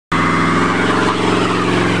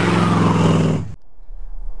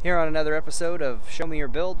Here on another episode of Show Me Your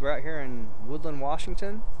Build. We're out here in Woodland,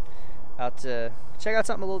 Washington. Out to check out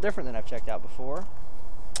something a little different than I've checked out before.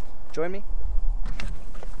 Join me.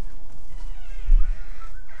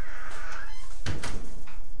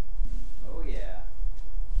 Oh yeah.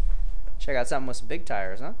 Check out something with some big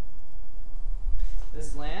tires, huh? This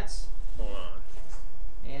is Lance. Hold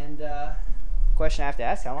on. And question I have to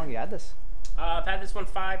ask, how long have you had this? I've had this one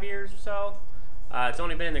 5 years or so. It's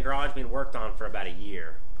only been in the garage being worked on for about a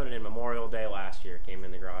year. Put it in Memorial Day last year. Came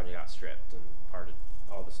in the garage and got stripped and parted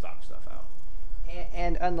all the stock stuff out.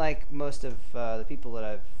 And unlike most of the people that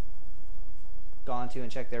I've gone to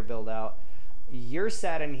and checked their build out, you're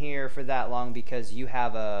sat in here for that long because you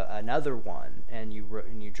have another one, and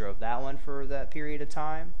you drove that one for that period of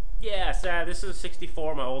time? Yeah, so this is a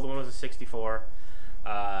 64. My old one was a 64.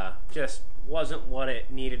 Just wasn't what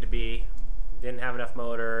it needed to be. Didn't have enough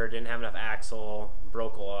motor, didn't have enough axle,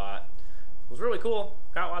 broke a lot. It was really cool,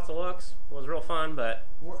 got lots of looks, was real fun, but...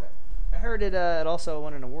 I heard it also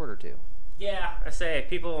won an award or two. Yeah, I say,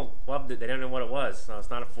 people loved it, they didn't know what it was. So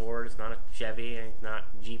it's not a Ford, it's not a Chevy, it's not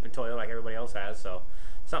Jeep and Toyota like everybody else has, so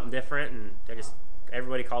something different, and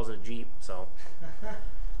everybody calls it a Jeep, so...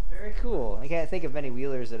 Very cool. I can't think of many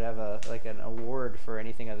wheelers that have like an award for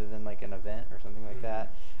anything other than like an event or something like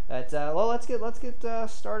that. But well, let's get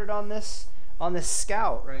started on this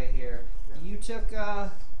Scout right here. You took,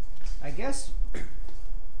 I guess.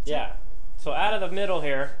 Yeah. So out of the middle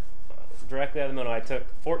here, directly out of the middle, I took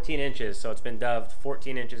 14 inches. So it's been dubbed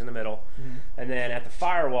 14 inches in the middle, and then at the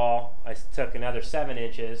firewall, I took another 7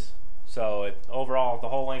 inches. So overall, the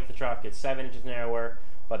whole length of the truck, it's 7 inches narrower.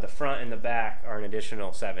 But the front and the back are an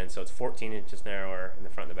additional 7, so it's 14 inches narrower in the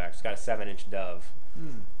front and the back. It's got a 7-inch dove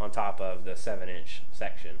on top of the 7-inch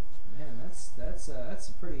section. Man, that's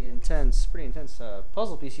a pretty intense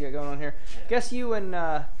puzzle piece you got going on here. Yeah. Guess you and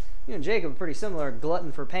Jacob are pretty similar,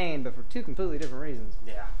 glutton for pain, but for two completely different reasons.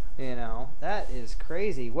 Yeah. You know, that is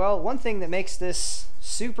crazy. Well, one thing that makes this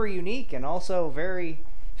super unique and also very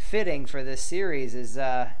fitting for this series is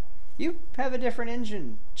you have a different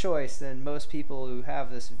engine choice than most people who have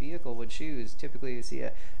this vehicle would choose. Typically you see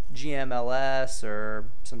a GMLS or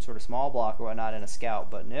some sort of small block or whatnot in a Scout,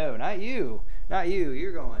 but no, not you.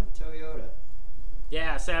 You're going Toyota.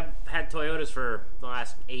 Yeah, so I've had Toyotas for the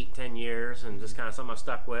last 8-10 years, and just kind of something I've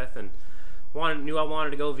stuck with, and knew I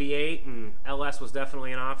wanted to go V8, and LS was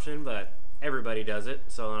definitely an option, but everybody does it.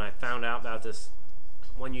 So then I found out about this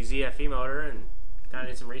 1U ZFE motor and kind of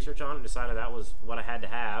did some research on it and decided that was what I had to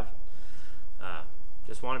have.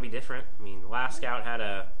 Just want to be different. I mean, the last Scout had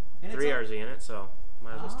a 3RZ in it, so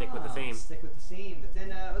might as well stick with the theme. Stick with the theme, but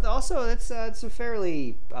then also it's a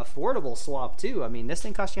fairly affordable swap too. I mean, this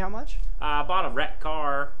thing cost you how much? I bought a wrecked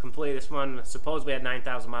car completely. This one supposedly had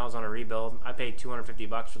 9,000 miles on a rebuild. I paid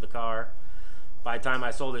 $250 for the car. By the time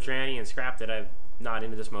I sold the tranny and scrapped it, I'm not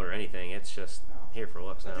into this motor or anything. It's just here for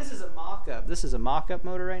looks now. But this is a mock-up. This is a mock-up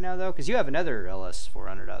motor right now, though, because you have another LS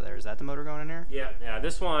 400 out there. Is that the motor going in here? Yeah.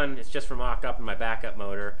 This one is just for mock-up and my backup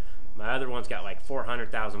motor. My other one's got like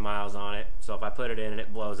 400,000 miles on it, so if I put it in and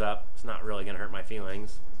it blows up, it's not really going to hurt my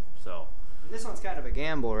feelings. So this one's kind of a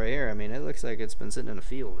gamble right here. I mean, it looks like it's been sitting in a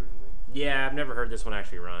field or something. Yeah, I've never heard this one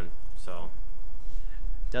actually run. So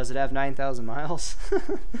does it have 9,000 miles?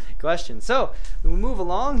 Question. So we move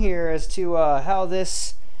along here as to how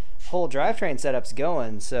this whole drivetrain setup's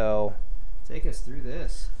going. So take us through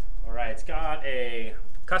this. All right, it's got a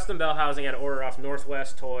custom bell housing I had to order off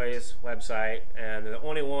Northwest Toys website, and they're the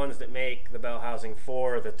only ones that make the bell housing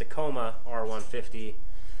for the Tacoma R150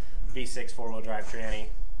 V6 4-wheel drive tranny.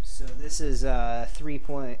 So this is a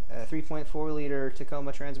 3.4 liter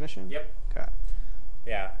Tacoma transmission? Yep. Okay.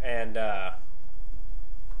 Yeah, and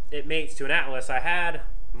it mates to an Atlas. I had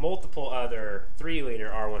multiple other 3-liter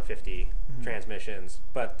R150 transmissions,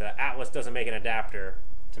 but the Atlas doesn't make an adapter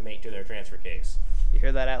to mate to their transfer case. You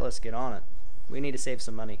hear that, Atlas? Get on it. We need to save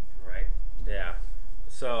some money. Right. Yeah.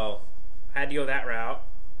 So I had to go that route,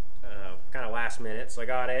 kind of last minute. So I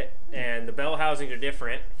got it, and the bell housings are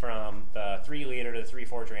different from the 3-liter to the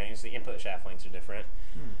 3.4 trannies. So the input shaft lengths are different,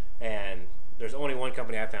 and there's only one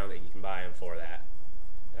company I found that you can buy them for that.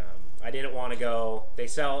 I didn't want to go. They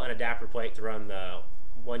sell an adapter plate to run the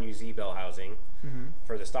 1U Z bell housing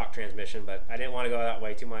for the stock transmission, but I didn't want to go that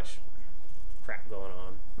way. Too much crap going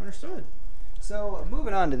on. Understood. So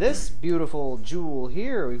moving on to this beautiful jewel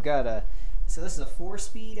here, we've got so this is a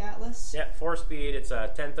 4-speed Atlas? Yeah, 4-speed. It's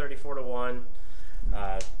a 1034-to-1.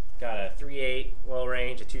 Got a 3.8 oil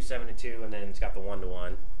range, a 2.7-to-2, and then it's got the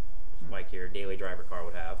 1-to-1, like your daily driver car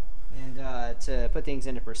would have. And to put things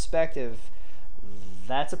into perspective,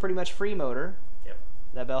 that's a pretty much free motor. Yep.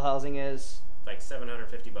 That bell housing is like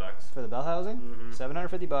 $750 for the bell housing. Mm-hmm.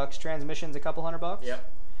 $750. Transmission's a couple $100.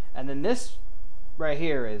 Yep. And then this right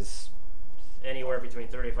here is anywhere between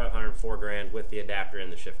 $3,500 and $4,000 with the adapter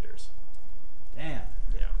and the shifters. damn.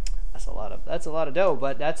 Yeah. That's a lot of dough,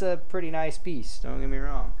 but that's a pretty nice piece. Don't get me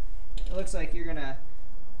wrong. It looks like you're gonna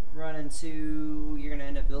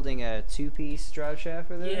end up building a 2-piece drive shaft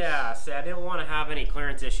for this. Yeah. See, I didn't want to have any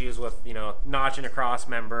clearance issues with notching a cross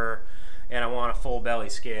member, and I want a full belly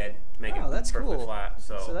skid to make it that's perfectly cool. flat.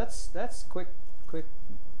 So that's quick.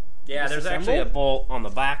 Yeah, there's actually a bolt on the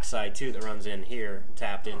back side too that runs in here,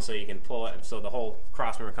 tapped in, so you can pull it, so the whole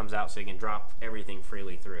cross member comes out, so you can drop everything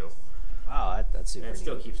freely through. Wow, that's super. And it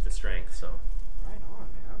still keeps the strength. So. Right on,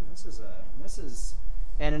 man. This is.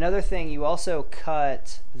 And another thing, you also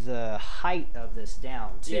cut the height of this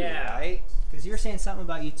down too, right? Because you were saying something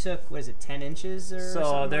about you took, what is it, 10 inches or something?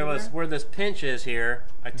 So there was where this pinch is here.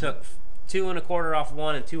 I took 2 1/4 off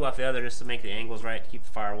one and 2 off the other, just to make the angles right to keep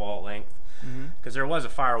the firewall at length. Because there was a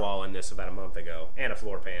firewall in this about a month ago and a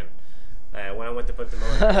floor pan. When I went to put the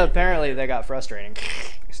motor apparently they got frustrating.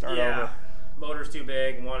 Start over. Motor's too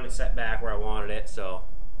big, wanted it set back where I wanted it, so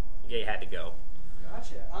yeah, you had to go.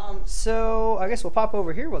 Gotcha. So I guess we'll pop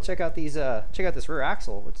over here. We'll check out these. Check out this rear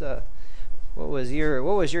axle. What was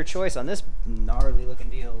your choice on this gnarly looking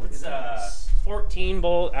deal? Look It's at this. 14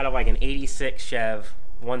 bolt out of like an 86 Chev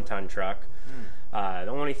 1-ton truck. The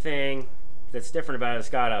only thing that's different about it, it's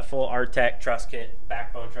got a full Artec truss kit,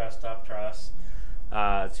 backbone truss, top truss.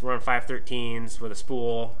 It's run 513s with a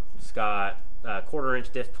spool. It's got a 1/4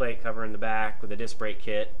 inch diff plate covering the back with a disc brake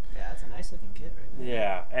kit. Yeah, that's a nice looking kit right there.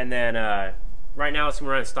 Yeah, and then right now it's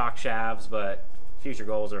running stock shafts, but future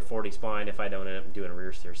goals are 40 spline if I don't end up doing a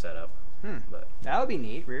rear steer setup. But that would be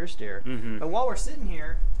neat, rear steer. But while we're sitting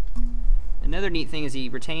here, another neat thing is he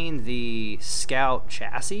retained the Scout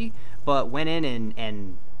chassis, but went in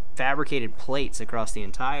and fabricated plates across the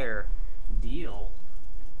entire deal.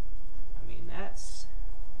 I mean, that's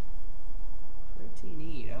pretty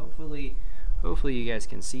neat. Hopefully you guys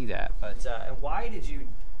can see that. But why did you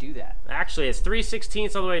do that? actually, it's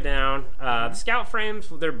 3/16 all the way down. The Scout frames,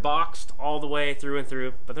 they're boxed all the way through and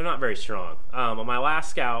through, but they're not very strong. On my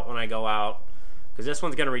last Scout, when I go out, because this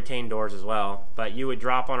one's going to retain doors as well, but you would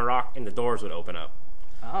drop on a rock and the doors would open up.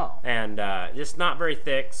 Oh. And just not very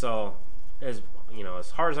thick, so as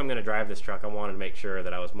hard as I'm going to drive this truck, I wanted to make sure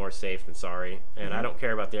that I was more safe than sorry. And I don't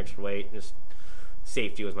care about the extra weight, just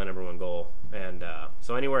safety was my #1 goal. And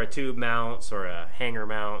so anywhere a tube mounts or a hanger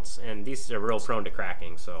mounts, and these are real prone to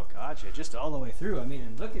cracking. So Gotcha, just all the way through. I mean,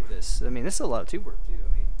 and look at this. I mean, this is a lot of tube work too.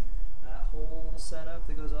 I mean, that whole setup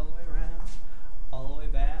that goes all the way around, all the way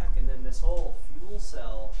back, and then this whole fuel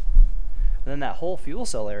cell. And then that whole fuel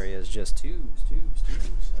cell area is just tubes.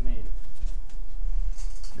 I mean,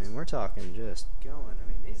 we're talking just going. I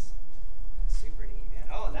mean, that's super neat, man.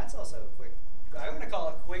 Oh, and that's also quick. I'm gonna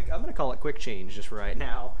call it quick change just right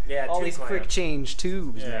now. Yeah, all these quick change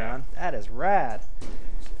tubes, man. That is rad.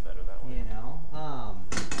 better that way.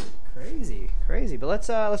 Crazy. But let's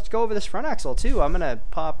go over this front axle too. I'm gonna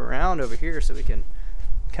pop around over here so we can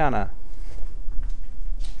kind of.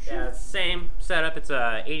 Yeah, it's the same setup. It's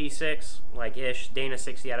a 86 like ish Dana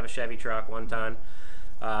 60 out of a Chevy truck, 1-ton.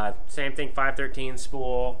 Same thing, 513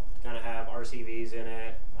 spool. Gonna have RCVs in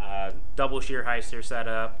it. Double shear high steer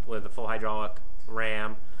setup with a full hydraulic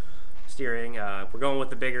ram steering. We're going with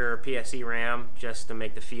the bigger PSC ram just to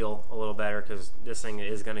make the feel a little better, because this thing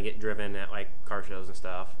is going to get driven at like car shows and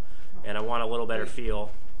stuff, and I want a little better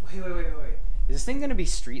feel. Wait. Is this thing going to be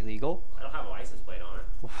street legal? I don't have a license plate on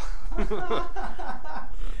it.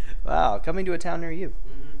 Wow, coming to a town near you.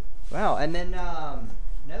 Wow, and then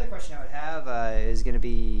another question I would have is going to be,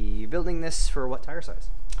 you're building this for what tire size?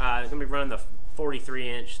 It's going to be running the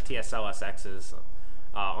 43-inch TSL SXs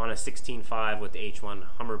on a 16.5 with the H1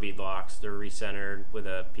 Hummer bead locks. They're recentered with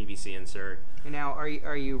a PVC insert. And now, are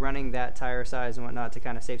you running that tire size and whatnot to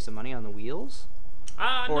kind of save some money on the wheels?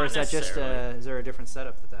 Or is that just is there a different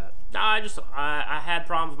setup with that? I had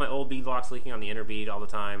problems with my old bead locks leaking on the inner bead all the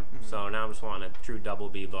time, so now I'm just wanting a true double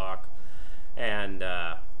bead lock, and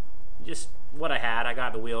just what I had. I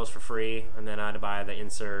got the wheels for free, and then I had to buy the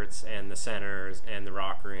inserts and the centers and the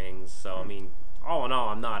rock rings. So I mean, all in all,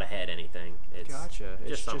 I'm not ahead anything. It's gotcha.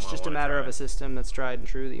 It's just a matter of a system that's tried and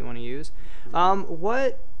true that you want to use.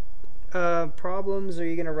 What problems are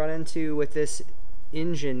you going to run into with this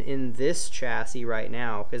engine in this chassis right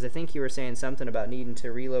now? Because I think you were saying something about needing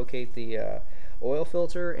to relocate the oil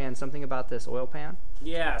filter and something about this oil pan.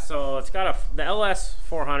 Yeah, so it's got the LS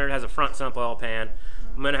 400 has a front sump oil pan.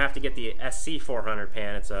 I'm gonna have to get the SC 400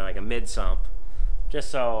 pan. It's like a mid sump, just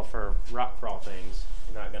so for rock crawl things,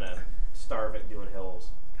 you're not gonna starve it doing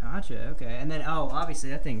hills. Gotcha. Okay. And then, oh, obviously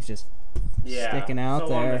that thing's just sticking out so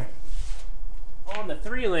there. On the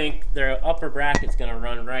 3-link, their upper bracket's going to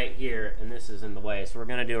run right here, and this is in the way. So we're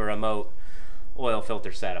going to do a remote oil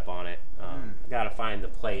filter setup on it. I got to find the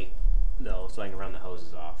plate, though, so I can run the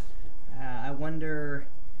hoses off. I wonder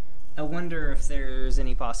if there's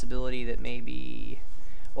any possibility that maybe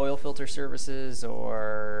oil filter services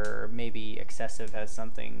or maybe Excessive has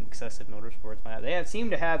something. Excessive Motorsports might have. They seem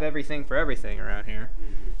to have everything for everything around here,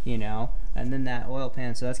 you know. And then that oil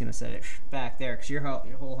pan, so that's going to set it back there because your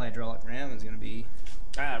whole hydraulic ram is going to be.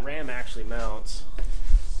 Ram actually mounts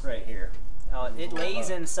right here. Oh, it lays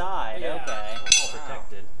inside. Yeah, Okay. all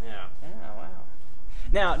protected. Yeah. Yeah. Wow.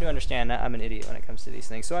 Now, do understand that I'm an idiot when it comes to these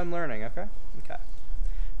things, so I'm learning. Okay. Okay.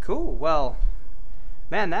 Cool. Well.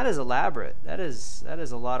 Man, that is elaborate. That is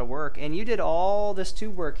a lot of work. And you did all this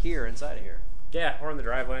tube work here, inside of here. Yeah, we're in the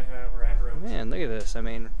driveway. We're at room. Man, look at this. I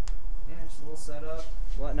mean, yeah, just a little setup,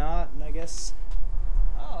 whatnot, and I guess.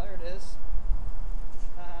 Oh, there it is.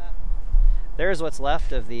 There's what's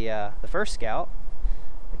left of the first Scout.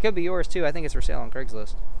 It could be yours too. I think it's for sale on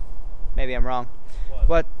Craigslist. Maybe I'm wrong.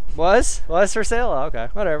 What was for sale? Oh, okay,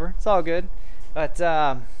 whatever. It's all good. But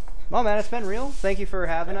well, man, it's been real. Thank you for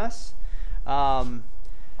having us.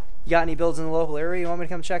 You got any builds in the local area you want me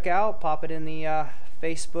to come check out? Pop it in the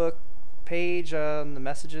Facebook page, the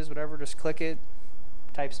messages, whatever. Just click it,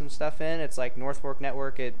 type some stuff in. It's like Northfork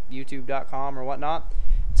Network at youtube.com or whatnot.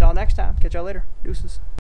 Until next time, catch y'all later. Deuces.